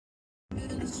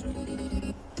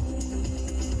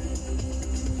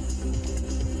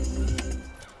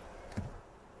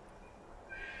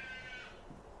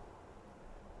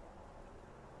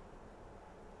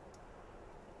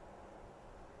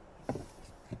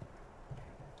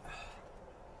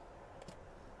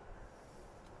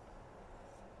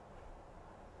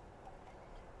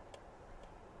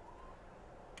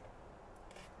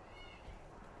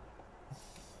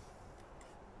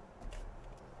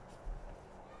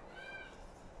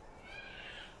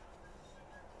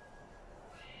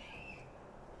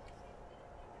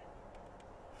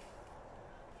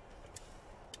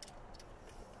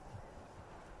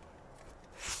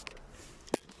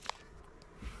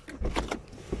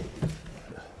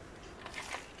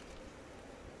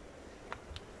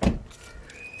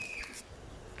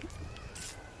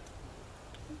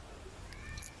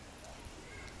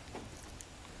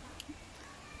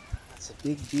It's a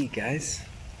big bee, guys.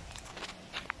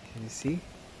 Can you see?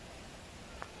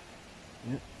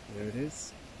 Yeah, there it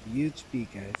is. Huge bee,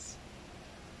 guys.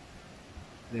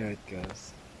 There it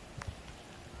goes.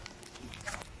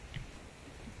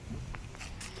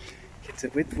 It's a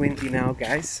bit windy now,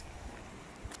 guys.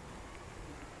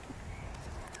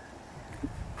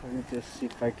 Let me just see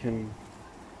if I can...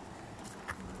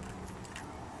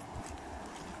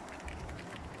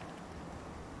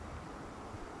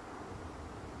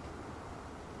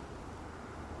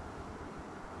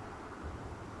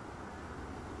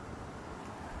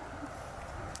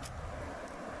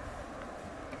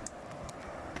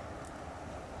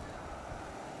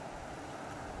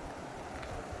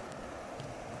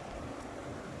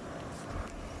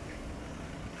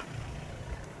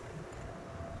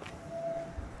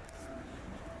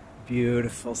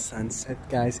 Beautiful sunset,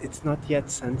 guys. It's not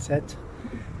yet sunset.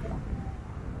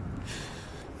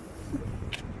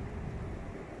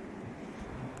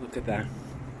 Look at that.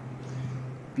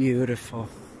 Beautiful.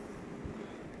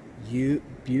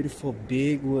 Beautiful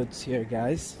big woods here,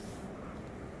 guys.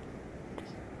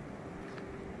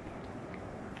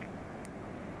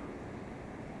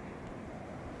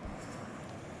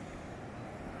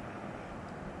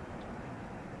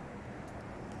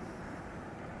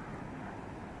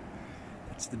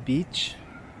 That's the beach.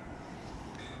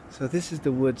 So this is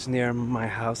the woods near my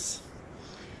house.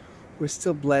 We're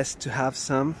still blessed to have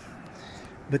some,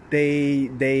 but they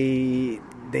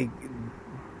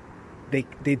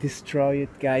destroy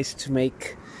it, guys, to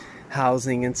make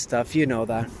housing and stuff. You know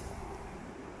that.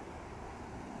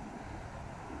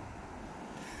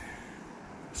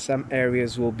 Some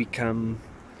areas will become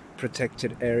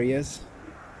protected areas.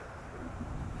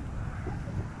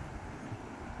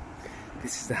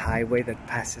 This is the highway that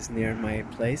passes near my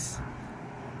place.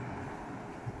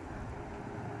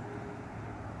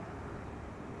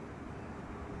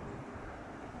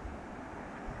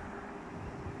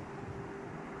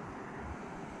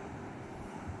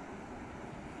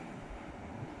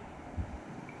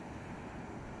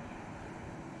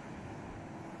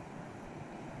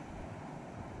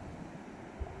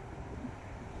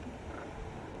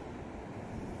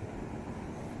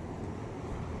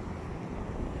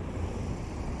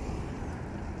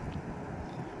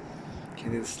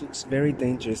 Okay, this looks very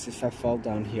dangerous if I fall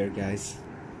down here, guys.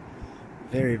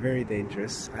 Very, very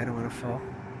dangerous. I don't want to fall.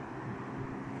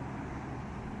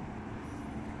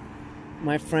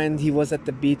 My friend, he was at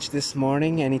the beach this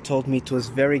morning and he told me it was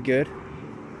very good.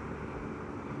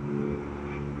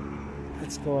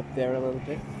 Let's go up there a little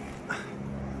bit.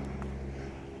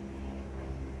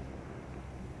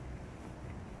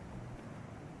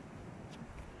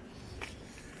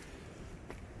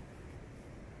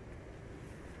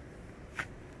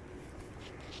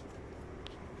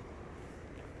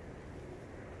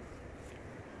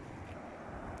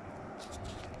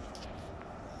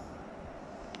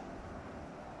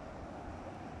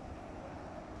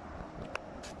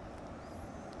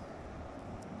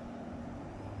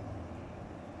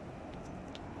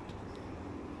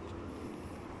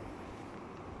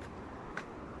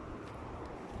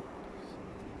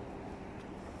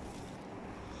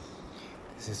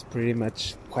 This is pretty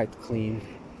much quite clean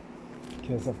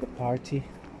because of the party.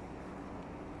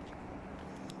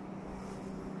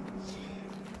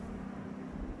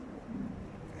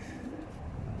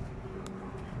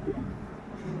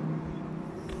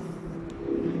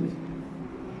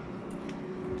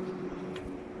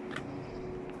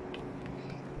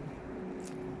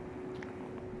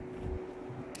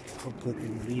 Hopefully we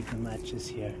can leave the matches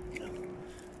here.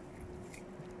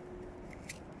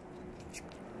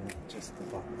 Just the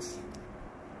box.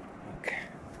 Okay.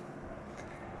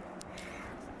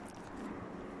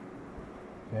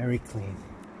 Very clean.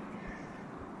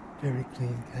 Very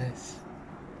clean, guys.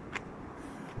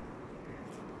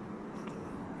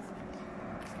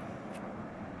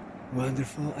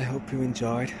 Wonderful. I hope you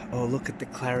enjoyed. Oh, look at the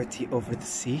clarity over the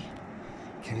sea.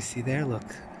 Can you see there?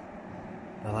 Look.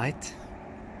 The light.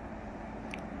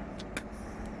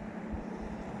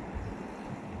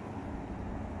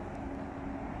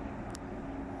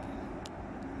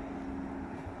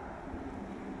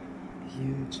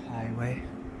 Huge highway.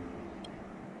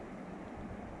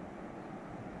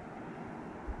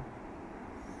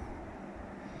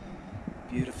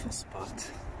 Beautiful spot.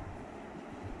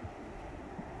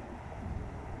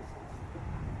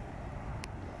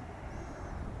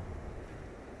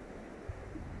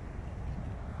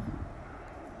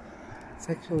 It's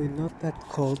actually not that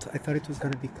cold. I thought it was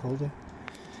gonna be colder,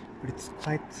 but it's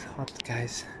quite hot,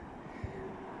 guys.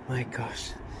 My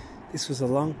gosh, this was a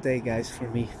long day, guys, for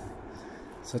me.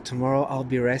 So tomorrow I'll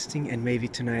be resting, and maybe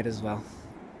tonight as well.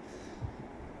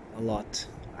 A lot.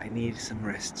 I need some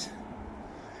rest.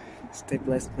 Stay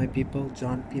blessed, my people.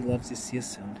 John P. loves you. See you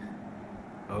soon.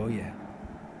 Oh yeah.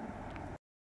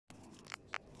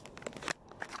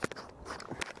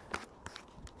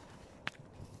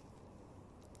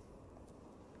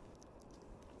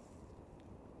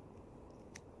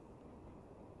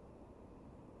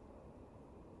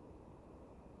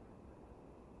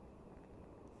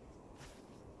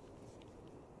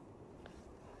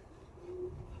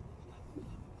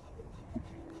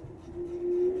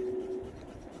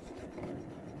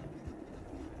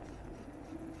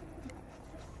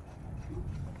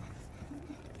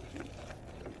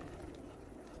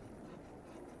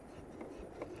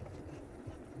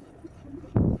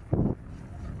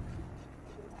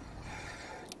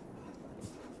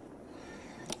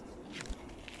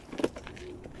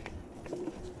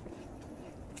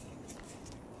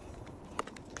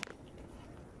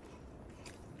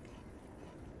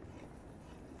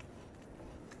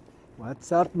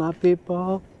 What's up, my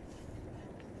people?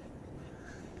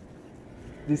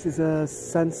 This is a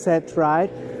sunset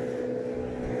ride.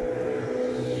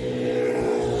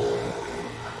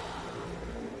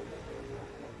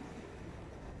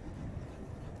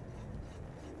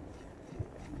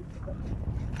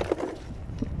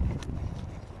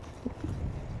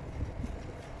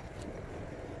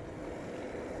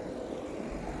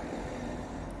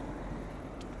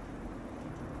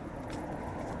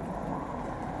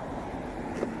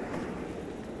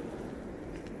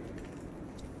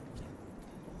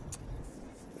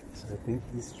 I think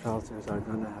these trousers are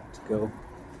gonna have to go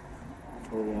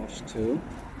for a wash too.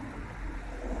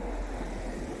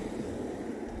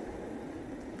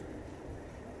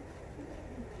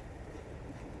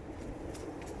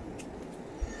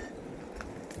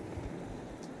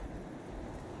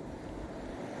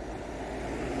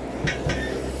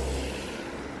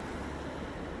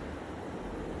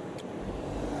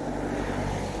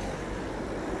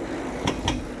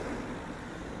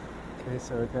 Okay,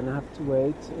 so we're gonna have to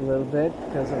wait a little bit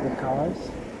because of the cars.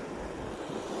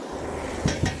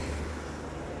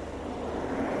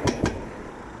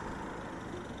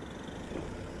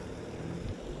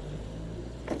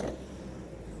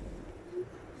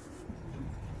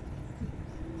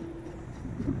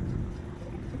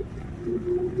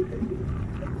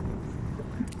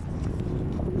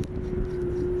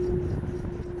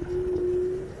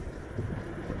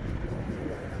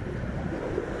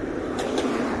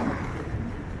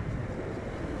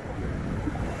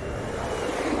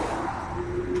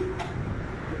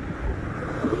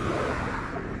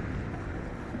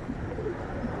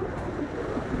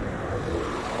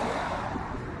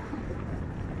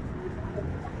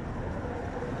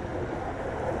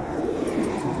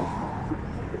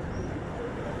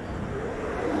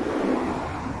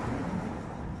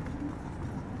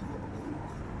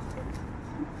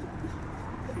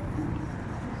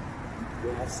 We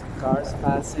have some cars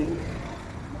passing.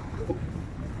 I'm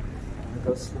gonna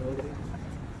go slowly.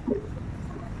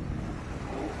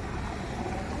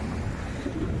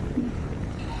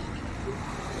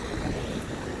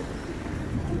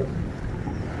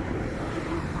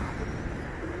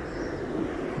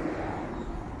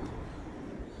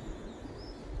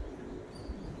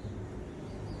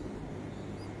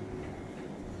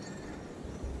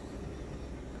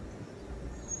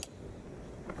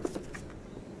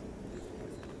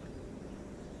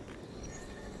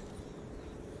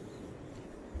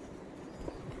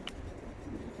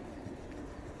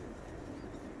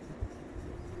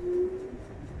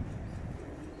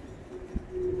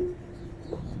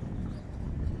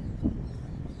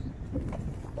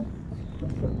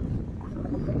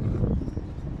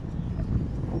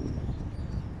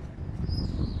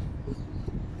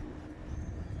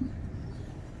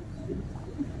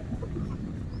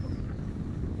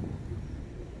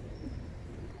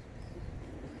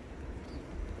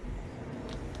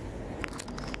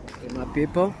 Okay, my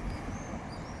people,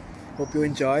 hope you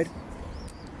enjoyed.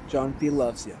 John P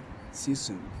loves you. See you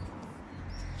soon.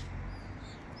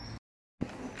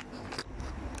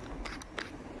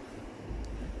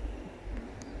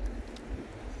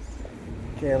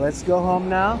 Okay, let's go home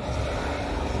now.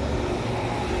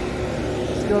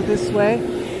 Let's go this way.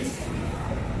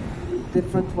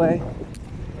 Different way.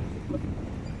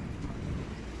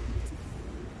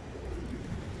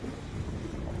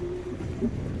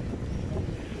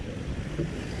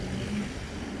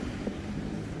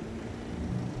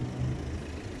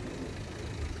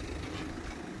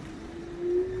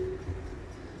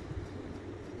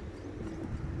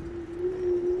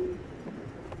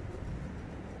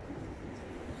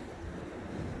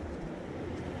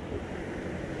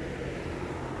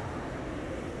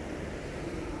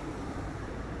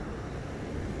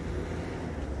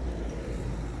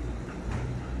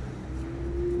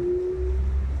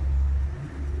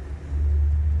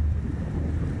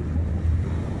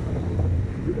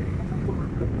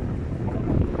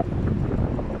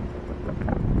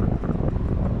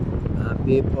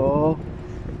 People,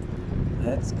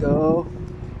 let's go.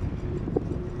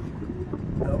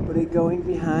 Nobody going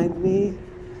behind me.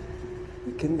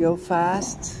 We can go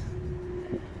fast.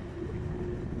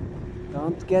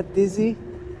 Don't get dizzy.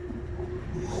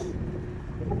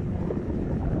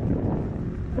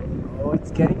 Oh,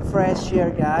 it's getting fresh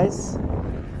here, guys.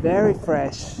 Very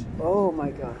fresh. Oh my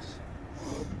gosh.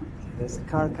 Okay, there's a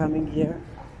car coming here.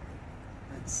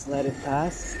 Let's let it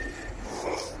pass.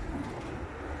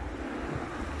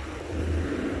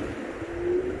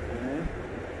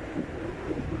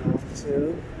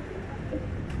 To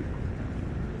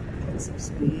get some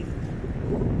speed.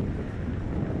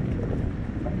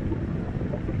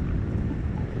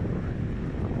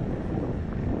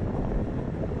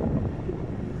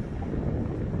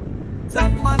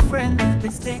 Up, my friend,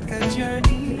 let's take a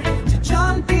journey to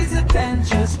John P's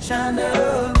Adventures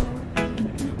channel.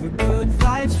 Where good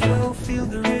vibes flow, feel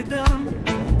the rhythm,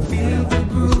 feel the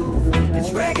groove. It's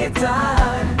reggae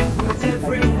time, where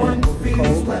everyone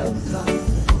feels welcome.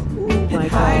 My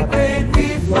high grade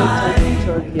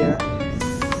refined here.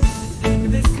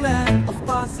 this land of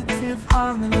positive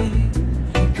harmony.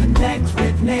 Connect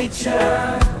with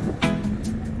nature,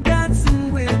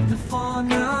 dancing with the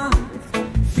fauna.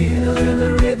 Feel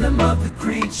the rhythm of the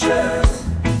creatures.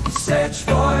 Search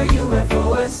for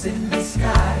UFOs in the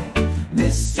sky.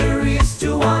 Mysteries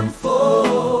to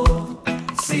unfold.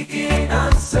 Seeking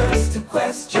answers to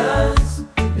questions.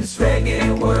 This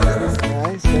reggae world.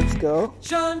 Guys, let's go.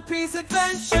 John P's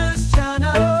Adventures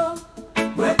channel,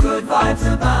 where good vibes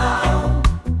abound.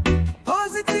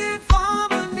 Positive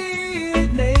harmony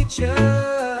in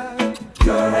nature.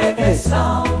 Your reggae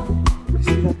sound.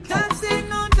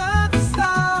 Dancing under the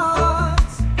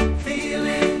stars.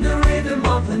 Feeling the rhythm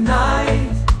of the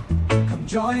night. Come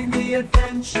join the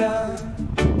adventure.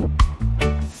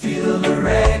 Feel the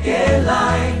reggae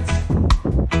light.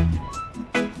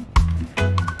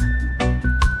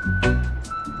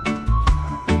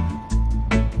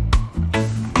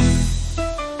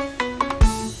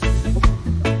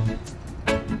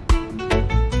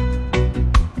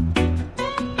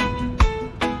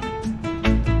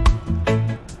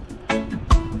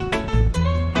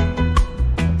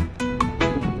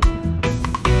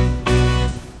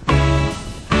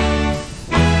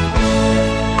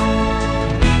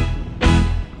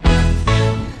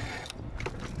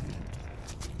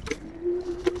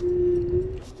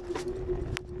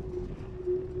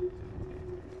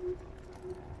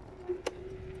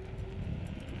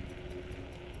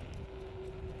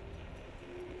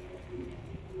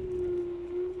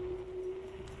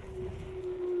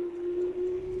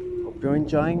 You're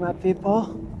enjoying, my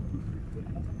people?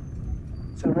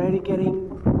 It's already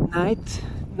getting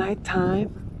nighttime.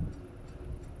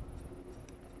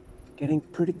 Getting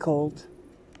pretty cold.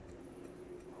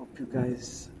 Hope you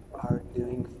guys are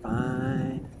doing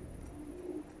fine.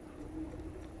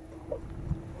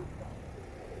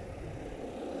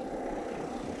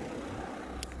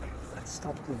 Let's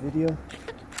stop the video.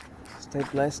 Stay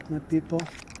blessed, my people.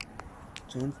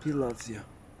 John P loves you.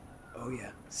 Oh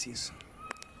yeah, see you soon.